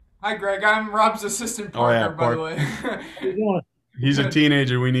Hi, Greg. I'm Rob's assistant Oh yeah, partner, by the Park. way. You doing? He's a Good.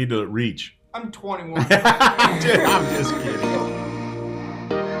 teenager. We need to reach. I'm 21. I'm just kidding.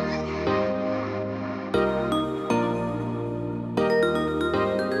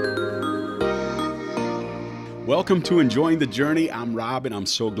 Welcome to Enjoying the Journey. I'm Rob, and I'm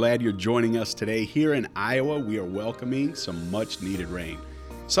so glad you're joining us today. Here in Iowa, we are welcoming some much needed rain.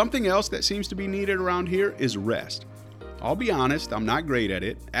 Something else that seems to be needed around here is rest. I'll be honest, I'm not great at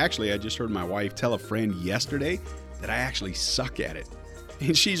it. Actually, I just heard my wife tell a friend yesterday that I actually suck at it.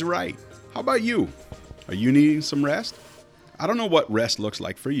 And she's right. How about you? Are you needing some rest? I don't know what rest looks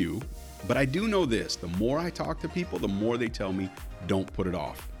like for you, but I do know this. The more I talk to people, the more they tell me, don't put it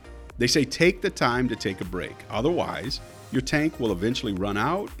off. They say take the time to take a break. Otherwise, your tank will eventually run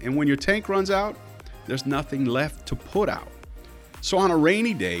out, and when your tank runs out, there's nothing left to put out. So on a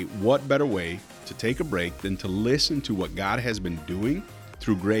rainy day, what better way to take a break than to listen to what God has been doing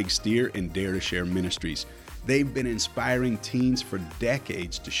through Greg Stier and Dare to Share Ministries. They've been inspiring teens for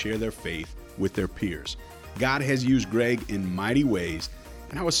decades to share their faith with their peers. God has used Greg in mighty ways,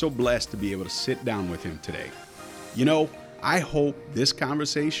 and I was so blessed to be able to sit down with him today. You know, I hope this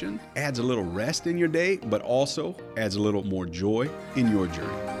conversation adds a little rest in your day, but also adds a little more joy in your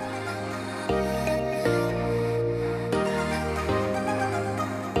journey.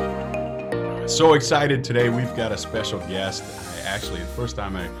 So excited today. We've got a special guest. The first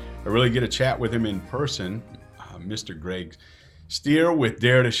time I really get a chat with him in person, Mr. Greg Stier with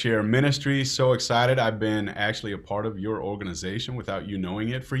Dare to Share Ministries. So excited. I've been actually a part of your organization without you knowing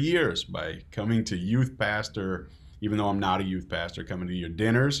it for years by coming to youth pastor, even though I'm not a youth pastor, coming to your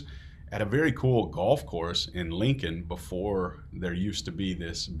dinners at a very cool golf course in Lincoln before there used to be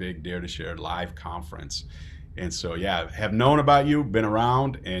this big Dare to Share live conference. And so, yeah, have known about you, been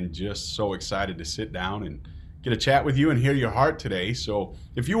around, and just so excited to sit down and get a chat with you and hear your heart today. So,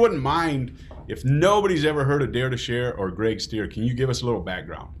 if you wouldn't mind, if nobody's ever heard of Dare to Share or Greg Stier, can you give us a little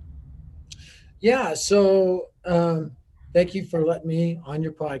background? Yeah. Thank you for letting me on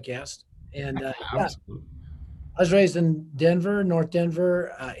your podcast. Yeah, Absolutely. I was raised in Denver, North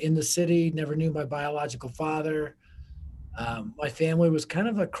Denver, in the city. Never knew my biological father. My family was kind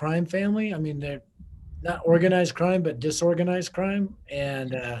of a crime family. I mean, they're not organized crime, but disorganized crime.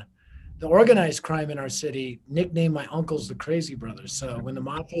 The organized crime in our city nicknamed my uncles the Crazy Brothers. So when the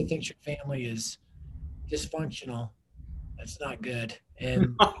mafia thinks your family is dysfunctional, that's not good.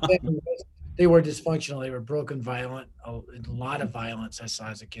 And they were dysfunctional. They were broken, violent, a lot of violence I saw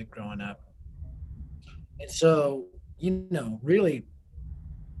as a kid growing up. And so, really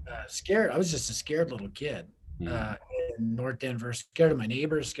scared. I was just a scared little kid Hmm. uh, in North Denver, scared of my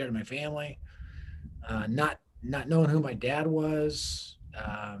neighbors, scared of my family, not knowing who my dad was.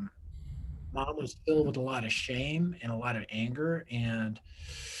 Mom was filled with a lot of shame and a lot of anger, and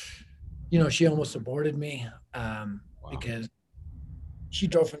she almost aborted me Wow. because she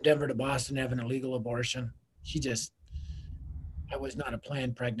drove from Denver to Boston to have an illegal abortion. I was not a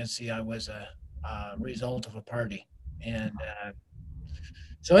planned pregnancy. I was a result of a party. And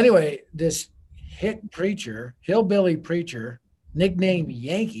so, anyway, this hillbilly preacher, nicknamed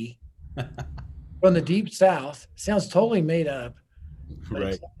Yankee from the deep South, sounds totally made up, but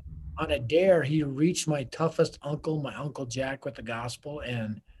Right. it's on a dare. He reached my toughest uncle, my Uncle Jack, with the gospel.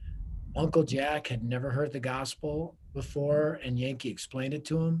 And Uncle Jack had never heard the gospel before, and Yankee explained it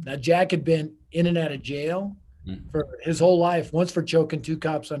to him. Now, Jack had been in and out of jail Hmm. for his whole life, once for choking two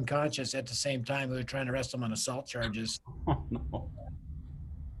cops unconscious at the same time. We were trying to arrest him on assault charges. Oh, no.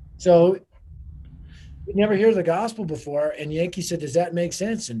 So he never heard the gospel before. And Yankee said, "Does that make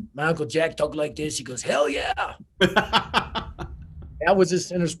sense?" And my Uncle Jack talked like this. He goes, "Hell yeah." That was his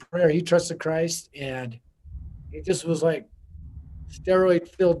sinner's prayer. He trusted Christ, and it just was like steroid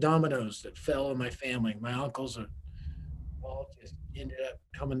filled dominoes that fell in my family. My uncles are all just ended up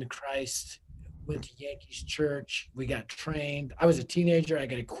coming to Christ, went to Yankees church. We got trained. I was a teenager. I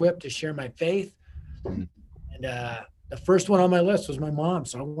got equipped to share my faith. And the first one on my list was my mom.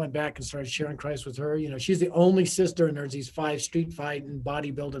 So I went back and started sharing Christ with her. She's the only sister, and there's these five street fighting,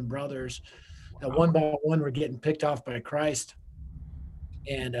 bodybuilding brothers that one Wow. by one were getting picked off by Christ.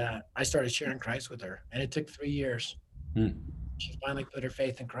 And I started sharing Christ with her. And it took 3 years. Hmm. She finally put her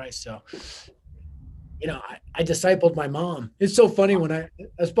faith in Christ. So I discipled my mom. It's so funny when I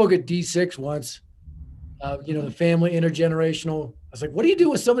spoke at D6 once, the family intergenerational. I was like, what do you do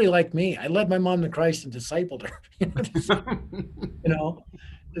with somebody like me? I led my mom to Christ and discipled her. you know,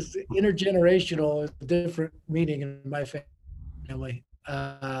 this intergenerational is a different meaning in my family.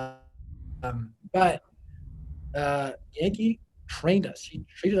 But Yankee trained us. He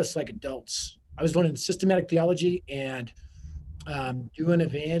treated us like adults. I was learning systematic theology and doing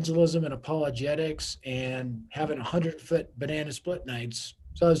evangelism and apologetics and having 100-foot banana split nights.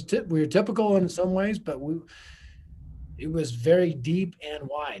 So we were typical in some ways, but it was very deep and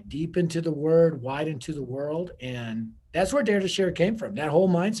wide, deep into the word, wide into the world. And that's where Dare to Share came from. That whole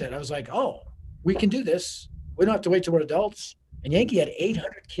mindset. I was like, oh, we can do this. We don't have to wait till we're adults. And Yankee had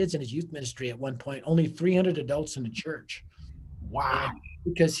 800 kids in his youth ministry at one point, only 300 adults in the church. Wow. And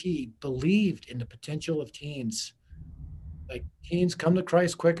because he believed in the potential of teens. Like, teens come to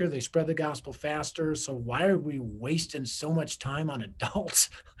Christ quicker, they spread the gospel faster. So why are we wasting so much time on adults?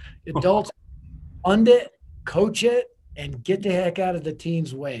 Adults fund it, coach it, and get the heck out of the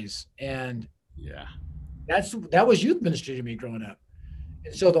teens' ways. And Yeah. that was youth ministry to me growing up.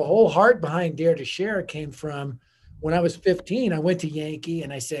 And so the whole heart behind Dare to Share came from when I was 15. I went to Yankee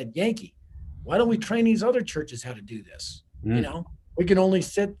and I said, Yankee, why don't we train these other churches how to do this? You know, we can only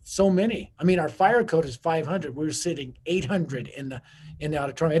sit so many. I mean, our fire code is 500. We were sitting 800 in the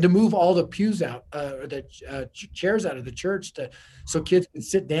auditorium. I had to move all the pews out, chairs out of the church so kids could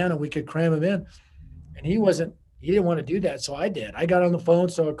sit down and we could cram them in. And he didn't want to do that. So I did. I got on the phone,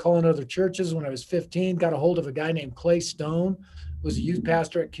 started calling other churches when I was 15, got a hold of a guy named Clay Stone, who was a youth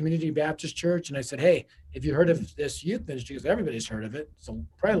pastor at Community Baptist Church. And I said, hey, have you heard of this youth ministry? Because everybody's heard of it. So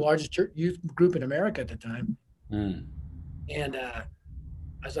probably the largest youth group in America at the time. And I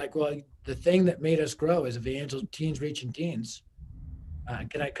was like, well, the thing that made us grow is teens reaching teens.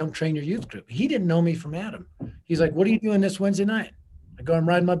 Can I come train your youth group? He didn't know me from Adam. He's like, what are you doing this Wednesday night? I go, I'm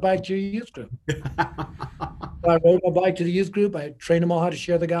riding my bike to your youth group. So I rode my bike to the youth group. I trained them all how to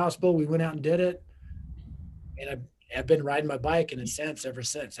share the gospel. We went out and did it. And I've been riding my bike in a sense ever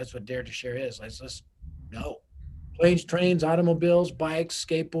since. That's what Dare to Share is. Let's go. Planes, trains, automobiles, bikes,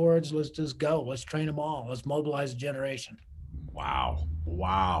 skateboards. Let's just go. Let's train them all. Let's mobilize a generation. Wow.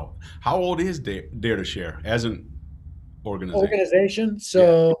 How old is Dare to Share as an organization?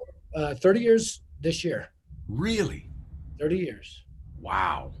 So 30 years this year. Really? 30 years.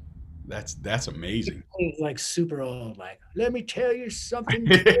 Wow. That's amazing. He's like super old. Like, let me tell you something.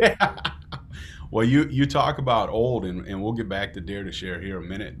 Well, you talk about old, and we'll get back to Dare to Share here in a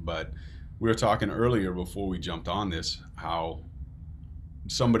minute, but we were talking earlier before we jumped on this, how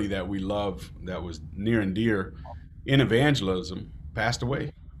somebody that we love that was near and dear in evangelism passed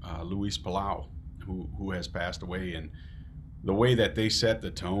away, Luis Palau, who has passed away. And the way that they set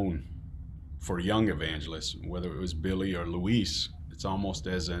the tone for young evangelists, whether it was Billy or Luis, it's almost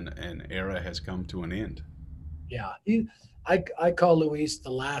as an era has come to an end. Yeah. I call Luis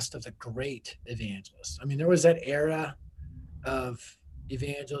the last of the great evangelists. I mean, there was that era of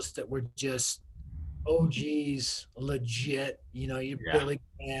evangelists that were just OGs, legit, your Billy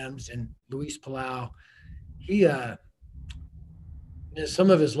Grahams and Luis Palau. He, some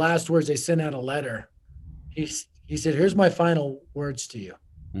of his last words, they sent out a letter. He said, here's my final words to you.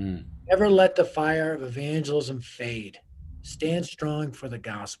 Never let the fire of evangelism fade. Stand strong for the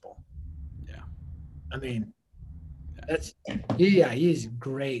gospel. Yeah. I mean, he's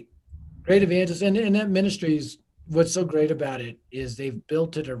great evangelist. And that ministry is, what's so great about it is they've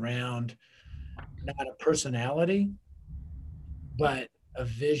built it around not a personality, but a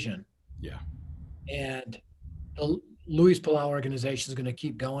vision. Yeah. And the Luis Palau organization is going to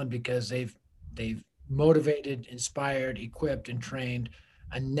keep going because they've motivated, inspired, equipped, and trained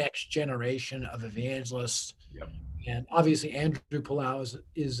a next generation of evangelists. Yep. And obviously Andrew Palau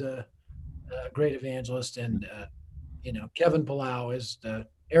is a great evangelist, and Kevin Palau is the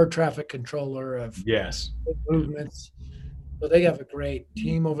air traffic controller of movements. So they have a great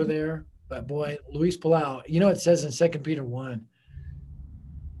team over there. But boy, Luis Palau, it says in 2 Peter 1,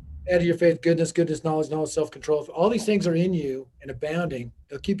 add to your faith goodness, knowledge, self-control. If all these things are in you and abounding,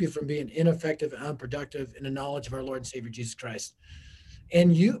 they'll keep you from being ineffective and unproductive in the knowledge of our Lord and Savior Jesus Christ.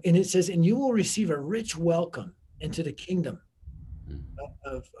 And it says, and you will receive a rich welcome into the kingdom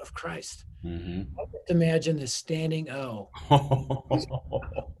of Christ. Mm-hmm. I can imagine this standing O.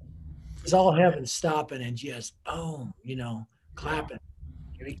 It's all heaven stopping and just boom, clapping.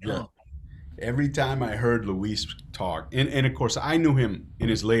 Here he comes. Every time I heard Luis talk, and of course I knew him in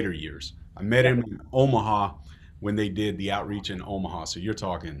his later years. I met him in Omaha when they did the outreach in Omaha. So you're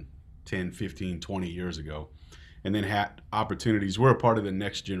talking 10, 15, 20 years ago. And then had opportunities. We're a part of the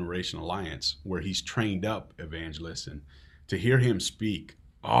Next Generation Alliance where he's trained up evangelists. And to hear him speak,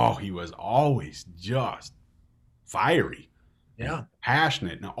 he was always just fiery. Yeah.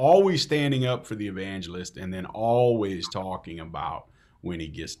 Passionate, and always standing up for the evangelist, and then always talking about when he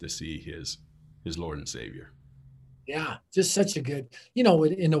gets to see his Lord and Savior. Yeah, just such a good,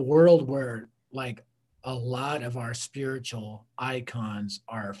 in a world where like a lot of our spiritual icons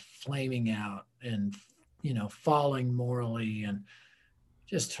are flaming out and falling morally and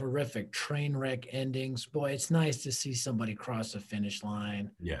just horrific train wreck endings. Boy, it's nice to see somebody cross the finish line.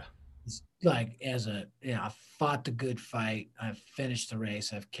 Yeah. It's like I fought the good fight. I've finished the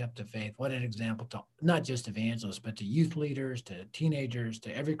race. I've kept the faith. What an example to not just evangelists, but to youth leaders, to teenagers,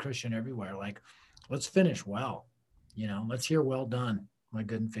 to every Christian everywhere. Like, let's finish well. Let's hear well done, my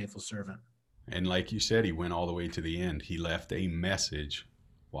good and faithful servant. And like you said, he went all the way to the end. He left a message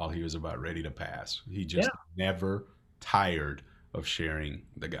while he was about ready to pass. He just never tired of sharing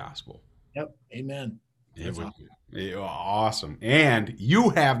the gospel. Yep. Amen. It was awesome. And you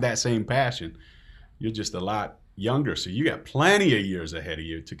have that same passion. You're just a lot younger, so you got plenty of years ahead of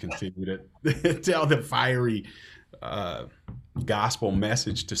you to continue to tell the fiery gospel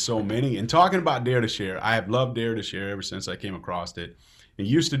message to so many. And talking about Dare to Share, I have loved Dare to Share ever since I came across it. And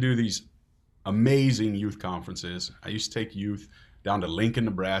used to do these amazing youth conferences. I used to take youth down to Lincoln,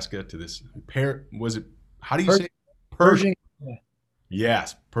 Nebraska to this how do you say it? Pershing.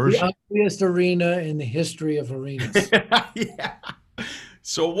 Yes, Pershing. The ugliest arena in the history of arenas. Yeah.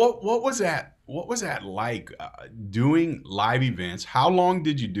 So what was that? What was that like doing live events? How long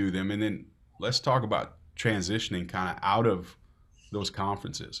did you do them? And then let's talk about transitioning kind of out of those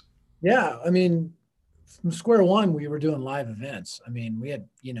conferences. Yeah, I mean, from square one, we were doing live events. I mean, we had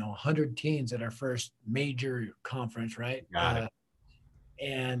 100 teens at our first major conference, right? Got it.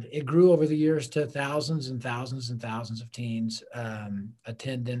 And it grew over the years to thousands and thousands and thousands of teens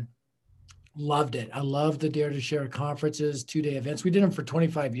attending. Loved it. I loved the Dare to Share conferences, 2-day events. We did them for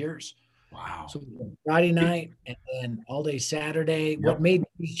 25 years. Wow. So Friday night and then all day Saturday. Yep. What made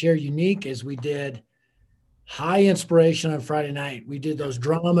Dare to Share unique is we did high inspiration on Friday night. We did those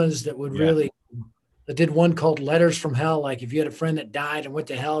dramas that would I did one called Letters from Hell. Like if you had a friend that died and went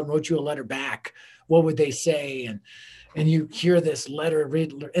to hell and wrote you a letter back, what would they say? And you hear this letter,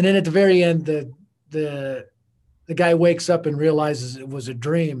 and then at the very end, the guy wakes up and realizes it was a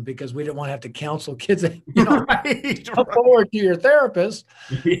dream because we didn't want to have to counsel kids. Right. Come forward to your therapist.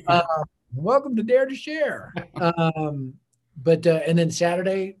 Welcome to Dare to Share. And then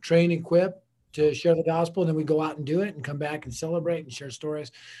Saturday, train, equip to share the gospel. And then we go out and do it and come back and celebrate and share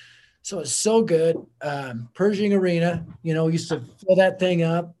stories. So it's so good. Pershing Arena, used to fill that thing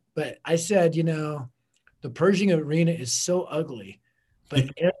up. But I said, the Pershing Arena is so ugly, but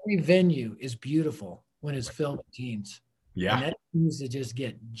every venue is beautiful when it's filled with teens. Yeah. And that needs to just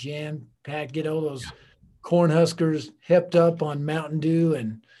get jam-packed, get all those Cornhuskers hipped up on Mountain Dew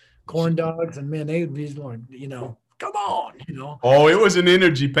and corn dogs. And, man, they would be, come on, Oh, it was an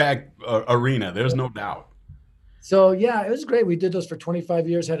energy-packed arena. There's no doubt. So, yeah, it was great. We did those for 25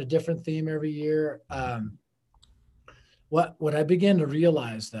 years, had a different theme every year. What I began to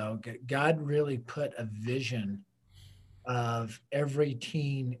realize, though, God really put a vision of every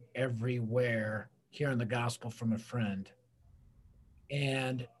teen everywhere hearing the gospel from a friend.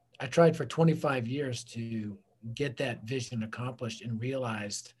 And I tried for 25 years to get that vision accomplished and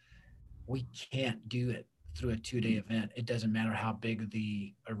realized we can't do it through a 2-day event. It doesn't matter how big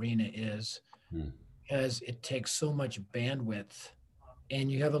the arena is because it takes so much bandwidth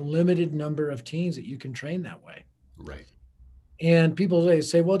and you have a limited number of teens that you can train that way. Right. And people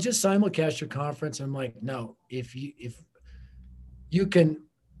say, well, just simulcast your conference. I'm like, no, if you can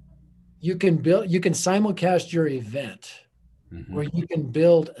simulcast your event or you can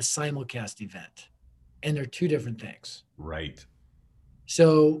build a simulcast event, and they're two different things. Right.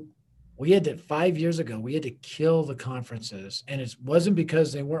 So we had to 5 years ago, we had to kill the conferences, and it wasn't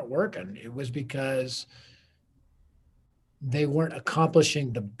because they weren't working. It was because they weren't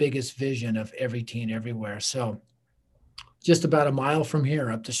accomplishing the biggest vision of every teen everywhere. So just about a mile from here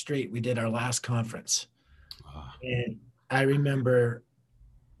up the street, we did our last conference. And I remember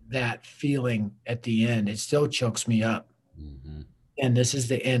that feeling at the end. It still chokes me up. And this is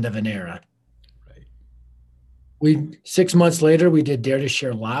the end of an era. Right. 6 months later, we did Dare to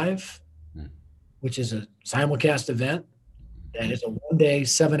Share Live, which is a simulcast event. That is a 1-day,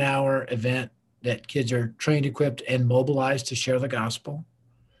 7-hour event that kids are trained, equipped, and mobilized to share the gospel.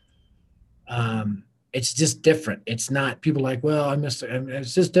 It's just different. It's not people like, well, I missed it.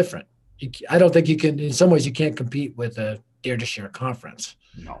 It's just different. I don't think you can, in some ways, you can't compete with a Dare to Share conference.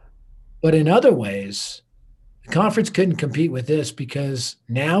 No. But in other ways, the conference couldn't compete with this because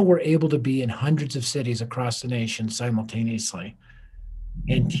now we're able to be in hundreds of cities across the nation simultaneously.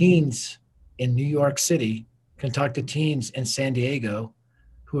 And teens in New York City can talk to teens in San Diego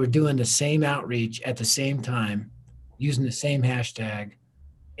who are doing the same outreach at the same time, using the same hashtag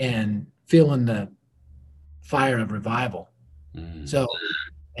and feeling the fire of revival. So,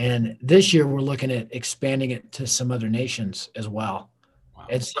 and this year we're looking at expanding it to some other nations as well. Wow.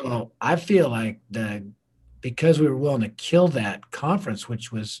 And so I feel like the because we were willing to kill that conference,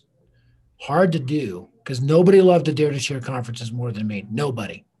 which was hard to do because nobody loved the Dare to Share conferences more than me.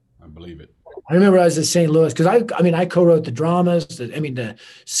 Nobody. I believe it. I remember I was at St. Louis because I co-wrote the dramas, the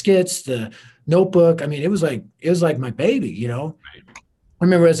skits, the notebook. I mean, it was like my baby, you know. Right. I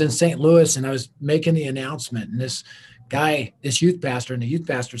remember I was in St. Louis and I was making the announcement, and this guy, this youth pastor in the youth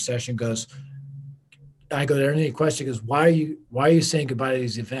pastor session goes, I go, there any question? He goes, why are you saying goodbye to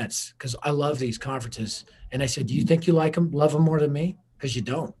these events? Because I love these conferences. And I said, do you think you love them more than me? Because you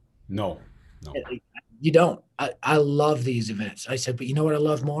don't. No. You don't. I love these events. I said, but you know what I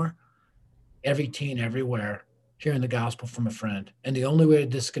love more? Every teen everywhere hearing the gospel from a friend. And the only way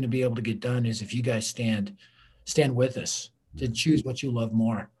this is going to be able to get done is if you guys stand with us to choose what you love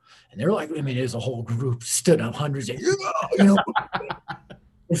more. And they're like, I mean, there's a whole group stood up, hundreds of, you know.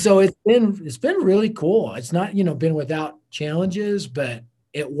 And so it's been really cool. It's not, been without challenges, but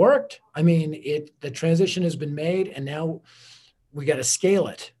it worked. I mean, the transition has been made, and now we got to scale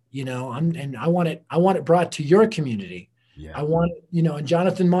it, and I want it brought to your community. Yeah. I want, and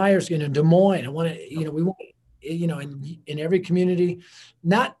Jonathan Myers, Des Moines. I want it, we want, in every community,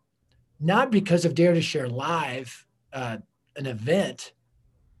 not because of Dare to Share Live, an event,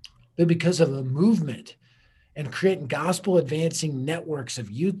 but because of a movement and creating gospel advancing networks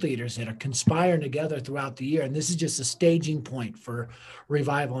of youth leaders that are conspiring together throughout the year. And this is just a staging point for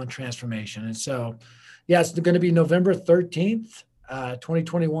revival and transformation. And so, yeah, it's going to be November 13th,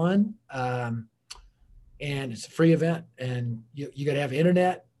 2021. And it's a free event. And you got to have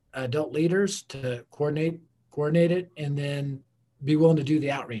internet, adult leaders to coordinate it, and then be willing to do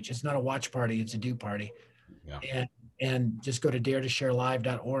the outreach. It's not a watch party, it's a do party. Yeah. And just go to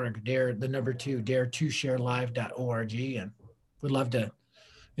daretosharelive.org, dare2sharelive.org. And we'd love to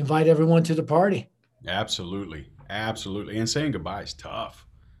invite everyone to the party. Absolutely. And saying goodbye is tough.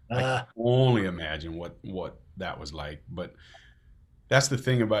 I can only imagine what that was like. But that's the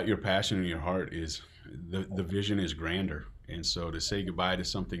thing about your passion and your heart is the vision is grander. And so to say goodbye to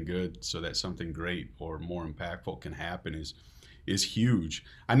something good so that something great or more impactful can happen is huge.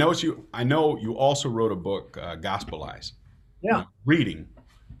 I know you also wrote a book, Gospelize. Yeah. Reading.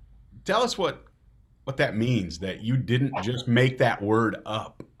 Tell us what that means, that you didn't just make that word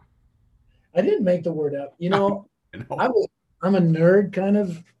up. I didn't make the word up. I'm a nerd kind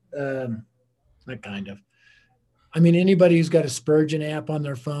of, not kind of. I mean, anybody who's got a Spurgeon app on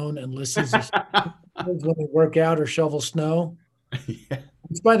their phone and listens to when they work out or shovel snow. Yeah.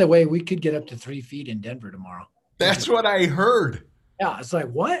 Which, by the way, we could get up to 3 feet in Denver tomorrow. That's what I heard. Yeah, it's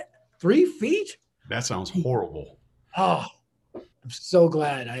like, what? 3 feet? That sounds horrible. Oh, I'm so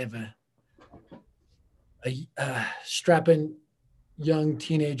glad I have a strapping young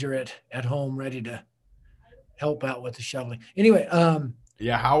teenager at home ready to help out with the shoveling. Anyway,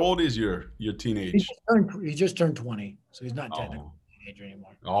 yeah, how old is your teenage? He just turned 20, so he's not technically a teenager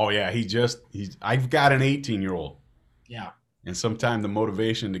anymore. Oh yeah, I've got an 18-year-old. Yeah. And sometimes the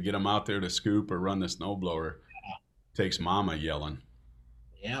motivation to get him out there to scoop or run the snowblower takes mama yelling.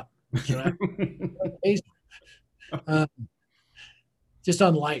 Yeah. That's right. Just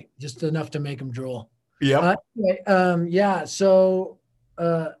on light, just enough to make him drool. Yeah. Yeah. So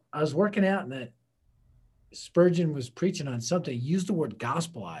I was working out, and that Spurgeon was preaching on something. He used the word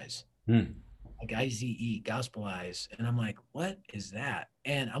gospelize, like IZE, gospelize. And I'm like, what is that?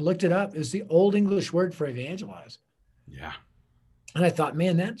 And I looked it up. It was the Old English word for evangelize. Yeah. And I thought,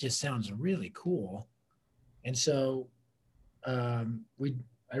 man, that just sounds really cool. And so I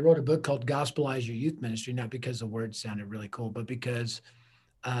wrote a book called Gospelize Your Youth Ministry, not because the word sounded really cool, but because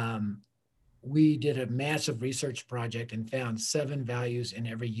we did a massive research project and found 7 values in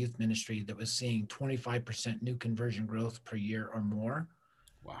every youth ministry that was seeing 25% new conversion growth per year or more.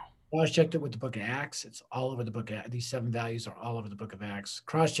 Wow. Cross-checked it with the book of Acts. It's all over the book of Acts. These 7 values are all over the book of Acts.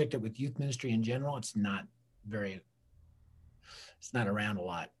 Cross-checked it with youth ministry in general. It's not around a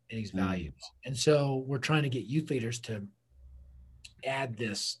lot, these values. And so we're trying to get youth leaders to add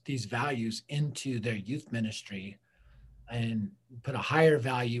these values into their youth ministry and put a higher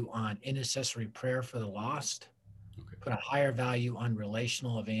value on intercessory prayer for the lost, put a higher value on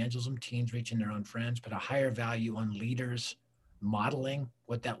relational evangelism, teens reaching their own friends, put a higher value on leaders modeling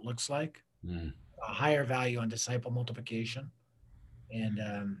what that looks like, a higher value on disciple multiplication.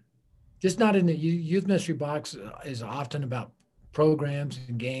 And just not in the youth ministry box is often about programs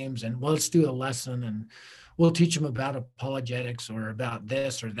and games and, well, let's do a lesson and we'll teach them about apologetics or about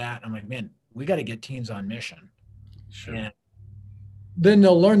this or that. I'm like, man, we got to get teens on mission. Sure. And then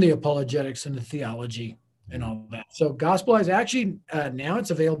they'll learn the apologetics and the theology and all that. So Gospelize, actually, now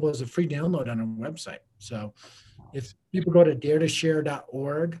it's available as a free download on our website. So If people go to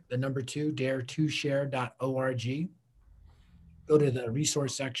dare2share.org, the number 2, dare2share.org, go to the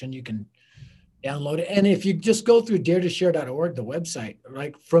resource section, you can download it. And if you just go through dare2share.org, the website,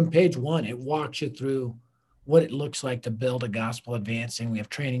 like from page 1, it walks you through what it looks like to build a gospel advancing. We have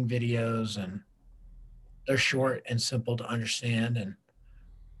training videos, and they're short and simple to understand.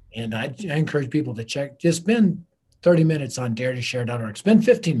 And I encourage people to just spend 30 minutes on dare2share.org, spend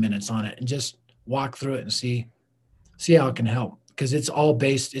 15 minutes on it and just walk through it and see how it can help. Because it's all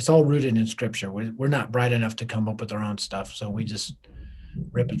rooted in scripture. We're not bright enough to come up with our own stuff. So we just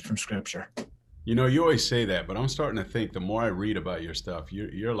rip it from scripture. You know, you always say that, but I'm starting to think the more I read about your stuff,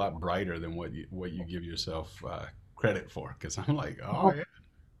 you're a lot brighter than what you give yourself credit for. Because I'm like, oh yeah.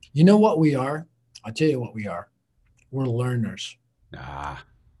 You know what we are? I'll tell you what we are. We're learners. Ah.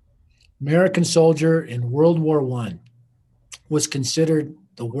 American soldier in World War I was considered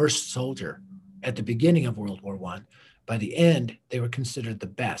the worst soldier at the beginning of World War I. By the end, they were considered the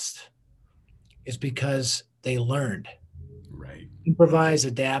best. It's because they learned. Right. Improvise,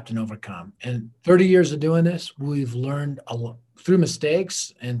 adapt, and overcome. And 30 years of doing this, we've learned a lot through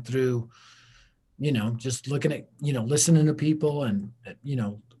mistakes and through, just looking at, listening to people and,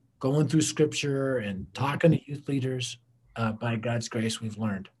 going through scripture and talking to youth leaders. By God's grace, we've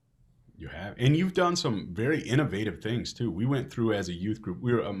learned. You have. And you've done some very innovative things too. We went through as a youth group.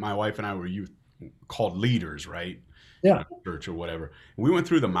 My wife and I were youth called leaders, right? Yeah. Church or whatever. And we went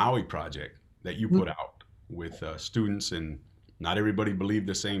through the Maui project that you put out with students, and not everybody believed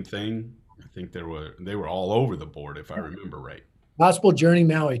the same thing. I think they were all over the board, if I remember right. Gospel Journey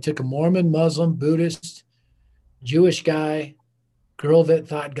Maui took a Mormon, Muslim, Buddhist, Jewish guy, girl that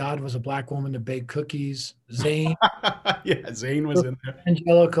thought God was a black woman to bake cookies, Zane. Yeah, Zane was in there.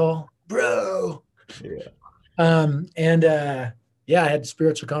 Evangelical, bro. Yeah. I had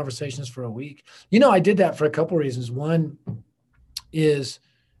spiritual conversations for a week. I did that for a couple of reasons. One is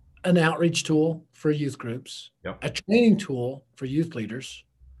an outreach tool for youth groups, Yep. A training tool for youth leaders,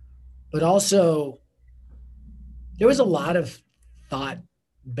 but also there was a lot of thought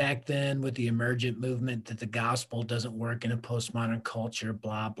back then with the emergent movement that the gospel doesn't work in a postmodern culture,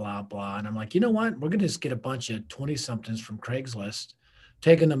 blah, blah, blah. And I'm like, you know what? We're going to just get a bunch of 20-somethings from Craigslist,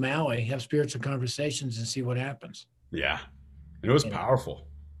 take them to Maui, have spiritual conversations, and see what happens. Yeah. And it was powerful.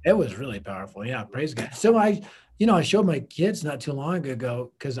 It was really powerful. Yeah. Praise God. So I showed my kids not too long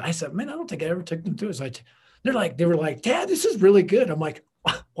ago, because I said, man, I don't think I ever took them through it. So they were like, Dad, this is really good. I'm like,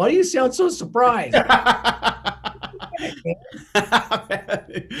 why do you sound so surprised?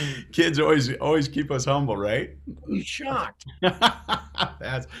 Kids always keep us humble, right? You shocked.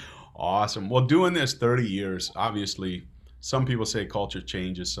 That's awesome. Well, doing this 30 years, obviously, some people say culture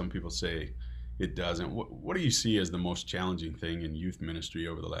changes. Some people say it doesn't. What do you see as the most challenging thing in youth ministry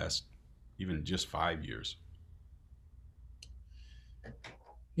over the last even just 5 years?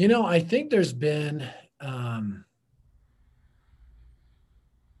 I think there's been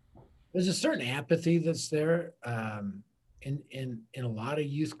there's a certain apathy that's there in a lot of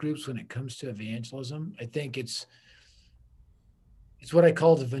youth groups when it comes to evangelism. I think it's what I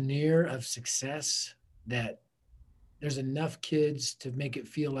call the veneer of success, that there's enough kids to make it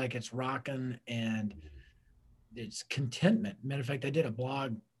feel like it's rocking, and it's contentment. Matter of fact, I did a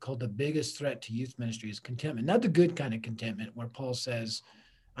blog called "The Biggest Threat to Youth Ministry is Contentment," not the good kind of contentment where Paul says,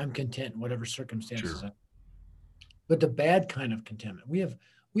 "I'm content in whatever circumstances," Sure. But the bad kind of contentment. We have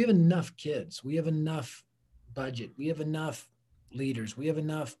enough kids, we have enough budget, we have enough leaders, we have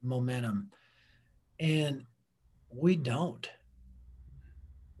enough momentum, and we don't.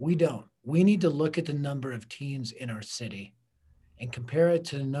 We need to look at the number of teens in our city and compare it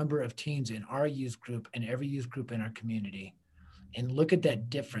to the number of teens in our youth group and every youth group in our community, and look at that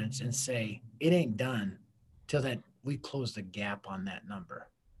difference and say, it ain't done till that we close the gap on that number.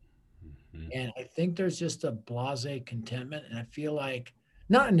 Mm-hmm. And I think there's just a blasé contentment. And I feel like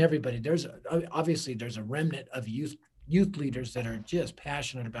not in everybody, obviously there's a remnant of youth leaders that are just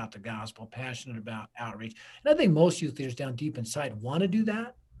passionate about the gospel, passionate about outreach. And I think most youth leaders down deep inside want to do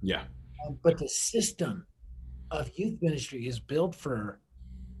that. Yeah. But the system of youth ministry is built for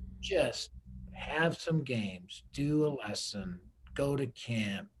just have some games, do a lesson, go to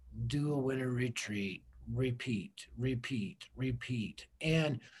camp, do a winter retreat, repeat.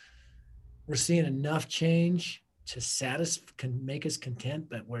 And we're seeing enough change to can make us content,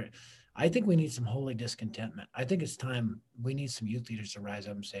 but I think we need some holy discontentment. I think it's time we need some youth leaders to rise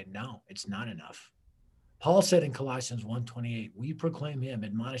up and say, no, it's not enough. Paul said in Colossians 1:28, we proclaim him,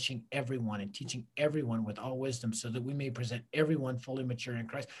 admonishing everyone and teaching everyone with all wisdom, so that we may present everyone fully mature in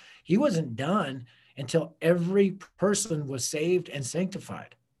Christ. He wasn't done until every person was saved and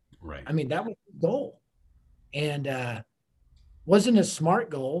sanctified. Right. I mean, that was the goal. and wasn't a SMART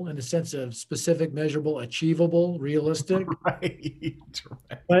goal in the sense of specific, measurable, achievable, realistic. Right.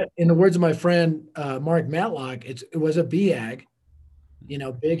 Right. But in the words of my friend Mark Matlock, it was a BAG,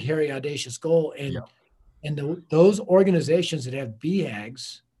 big, hairy, audacious goal, and those organizations that have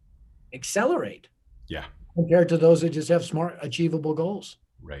BAGs accelerate. Yeah. Compared to those that just have smart, achievable goals.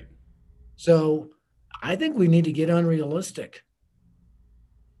 Right. So I think we need to get unrealistic.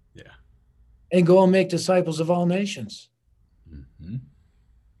 Yeah. And go and make disciples of all nations. Mm-hmm.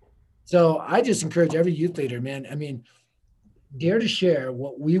 So I just encourage every youth leader, man. I mean, dare to share.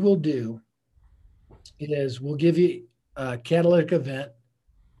 What we will do is we'll give you a catalytic event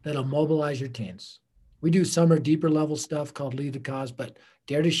that'll mobilize your teens. We do summer deeper level stuff called Lead the Cause, but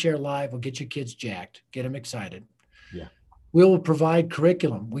Dare to Share Live will get your kids jacked, get them excited. Yeah. We will provide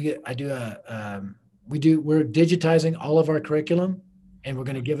curriculum. We're digitizing all of our curriculum, and we're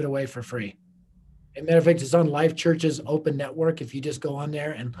going to give it away for free. As a matter of fact, it's on Life Church's open network. If you just go on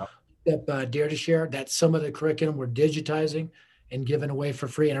there and Dare to Share, that's some of the curriculum we're digitizing and giving away for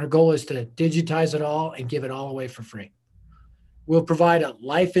free. And our goal is to digitize it all and give it all away for free. We'll provide a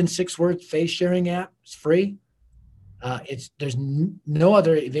Life in 6 Words face sharing app. It's free. There's no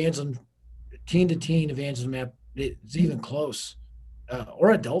other evangelism, teen to teen evangelism app that's even close,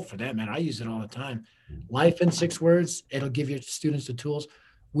 or adult for that, man. I use it all the time. Life in 6 Words. It'll give your students the tools.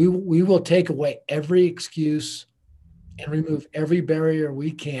 We will take away every excuse and remove every barrier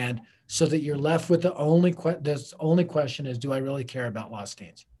we can, so that you're left with the only question is, do I really care about lost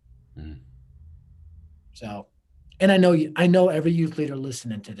teens? Mm. So, and I know every youth leader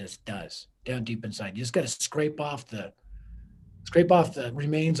listening to this does, down deep inside. You just got to scrape off the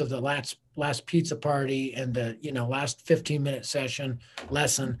remains of the last pizza party and the last 15-minute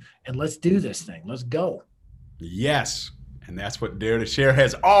lesson, and let's do this thing. Let's go. Yes. And that's what Dare to Share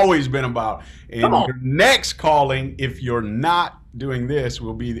has always been about. And your next calling, if you're not doing this,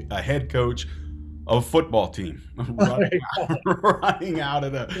 will be a head coach of a football team running out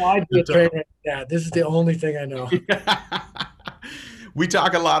of the. Yeah, this is the only thing I know. We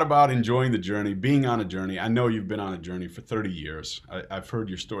talk a lot about enjoying the journey, being on a journey. I know you've been on a journey for 30 years. I've heard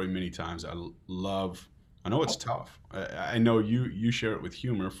your story many times. I know it's tough. I know you share it with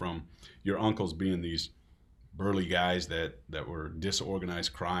humor from your uncles being these burly guys that were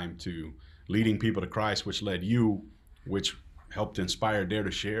disorganized crime to leading people to Christ, which helped inspire Dare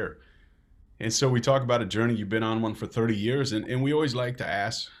to Share. And so we talk about a journey. You've been on one for 30 years. And we always like to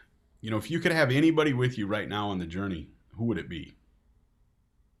ask, if you could have anybody with you right now on the journey, who would it be?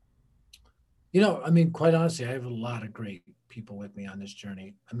 Quite honestly, I have a lot of great people with me on this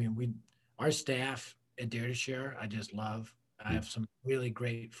journey. Our staff at Dare to Share, I just love. I have some really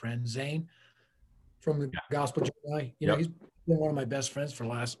great friends. Zane from the Gospel Journey, he's been one of my best friends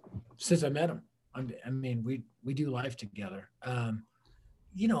since I met him. We do life together.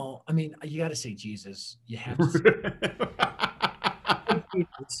 You got to say Jesus. You have to say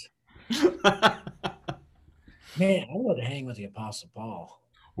Jesus. Man, I would hang with the Apostle Paul.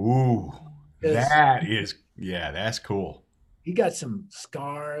 Ooh, that's cool. He got some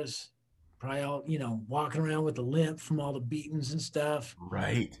scars, probably all, walking around with a limp from all the beatings and stuff.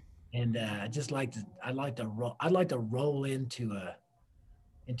 Right. And I'd like to roll into a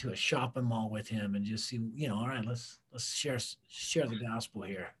shopping mall with him and just see, all right, let's share the gospel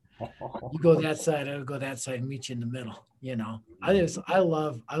here. You go that side, I'll go that side, and meet you in the middle. I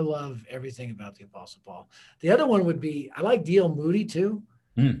love everything about the Apostle Paul. The other one would be, I like D.L. Moody too,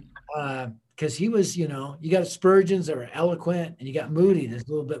 because he was, you got Spurgeon's that are eloquent, and you got Moody that's a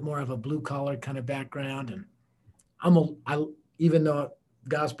little bit more of a blue collar kind of background. And even though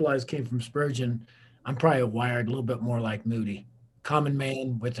Gospelized came from Spurgeon, I'm probably wired a little bit more like Moody, common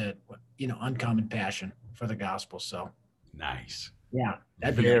man with a uncommon passion for the gospel. So nice. Yeah,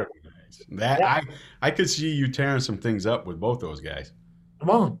 that'd be very nice. I could see you tearing some things up with both those guys. Come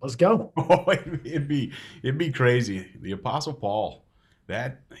on, let's go. Oh, it'd be crazy. The Apostle Paul.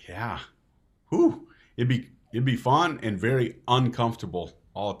 It'd be fun and very uncomfortable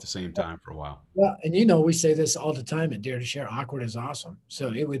all at the same time for a while. Well, and we say this all the time at Dare to Share, awkward is awesome.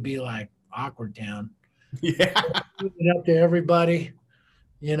 So it would be like awkward town. Yeah. Up to everybody,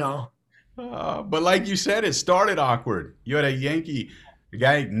 But like you said, it started awkward. You had a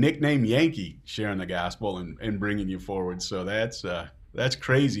guy nicknamed Yankee sharing the gospel and bringing you forward. So that's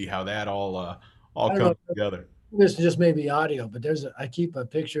crazy how that all comes together. This just may be audio, but I keep a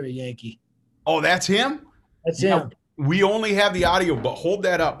picture of Yankee. Oh, that's him? That's him. We only have the audio, but hold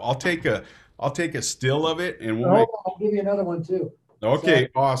that up. I'll take a still of it, and I'll give you another one too. Okay,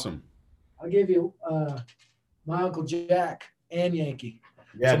 awesome. I'll give you my Uncle Jack and Yankee.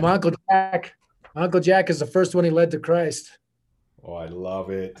 Yeah. So my Uncle Jack, Uncle Jack is the first one he led to Christ. Oh, I love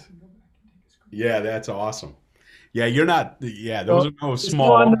it. Yeah, that's awesome. Yeah, you're not. Yeah, those are no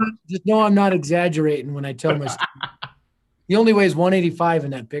small. Just know I'm not exaggerating when I tell my story. He only weighs 185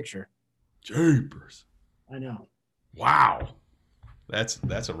 in that picture. Jeepers. I know. Wow. That's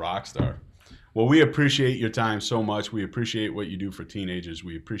a rock star. Well, we appreciate your time so much. We appreciate what you do for teenagers.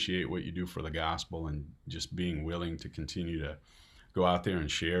 We appreciate what you do for the gospel and just being willing to continue to go out there and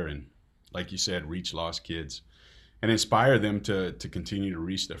share and, like you said, reach lost kids and inspire them to continue to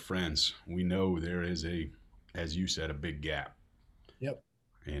reach their friends. We know there is as you said, a big gap. Yep.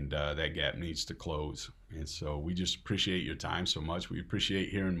 And that gap needs to close. And so we just appreciate your time so much. We appreciate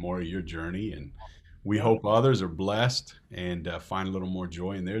hearing more of your journey, and we hope others are blessed and find a little more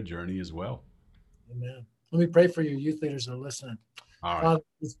joy in their journey as well. Amen. Let me pray for your youth leaders that are listening. All right. Father,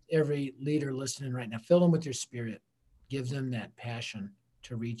 every leader listening right now, fill them with your spirit. Give them that passion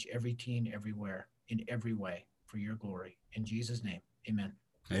to reach every teen everywhere in every way for your glory. In Jesus' name, amen.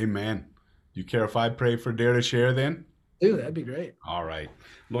 Amen. Do you care if I pray for Dare to Share then? Dude, that'd be great. All right.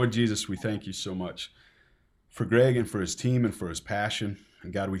 Lord Jesus, we thank you so much for Greg and for his team and for his passion.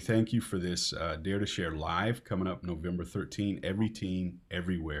 And God, we thank you for this Dare to Share Live coming up November 13, every teen,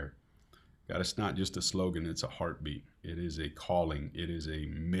 everywhere. God, it's not just a slogan, it's a heartbeat. It is a calling. It is a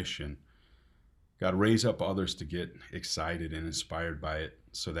mission. God, raise up others to get excited and inspired by it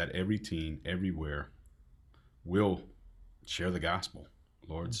so that every teen, everywhere, will share the gospel,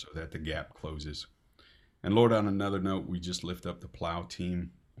 Lord, so that the gap closes. And Lord, on another note, we just lift up the Plow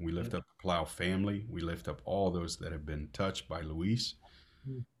team. We lift up the Plow family. We lift up all those that have been touched by Luis,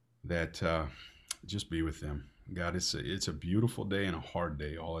 that just be with them. God, it's a beautiful day and a hard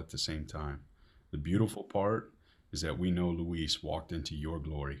day all at the same time. The beautiful part is that we know Luis walked into your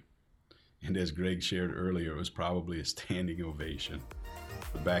glory. And as Greg shared earlier, it was probably a standing ovation.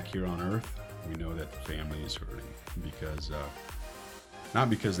 But back here on earth, we know that the family is hurting because not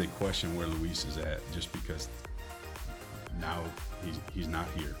because they question where Luis is at, just because now he's not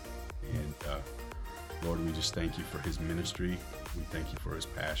here. And Lord, we just thank you for his ministry. We thank you for his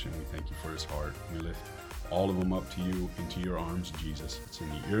passion. We thank you for his heart. We lift all of them up to you, into your arms, Jesus. It's in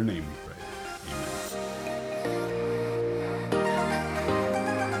your name we pray. Amen.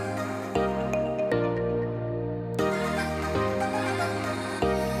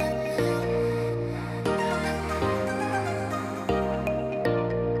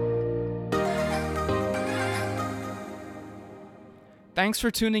 Thanks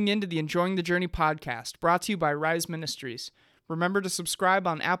for tuning in to the Enjoying the Journey podcast, brought to you by Rise Ministries. Remember to subscribe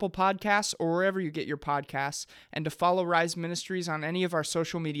on Apple Podcasts or wherever you get your podcasts, and to follow Rise Ministries on any of our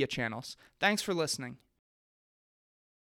social media channels. Thanks for listening.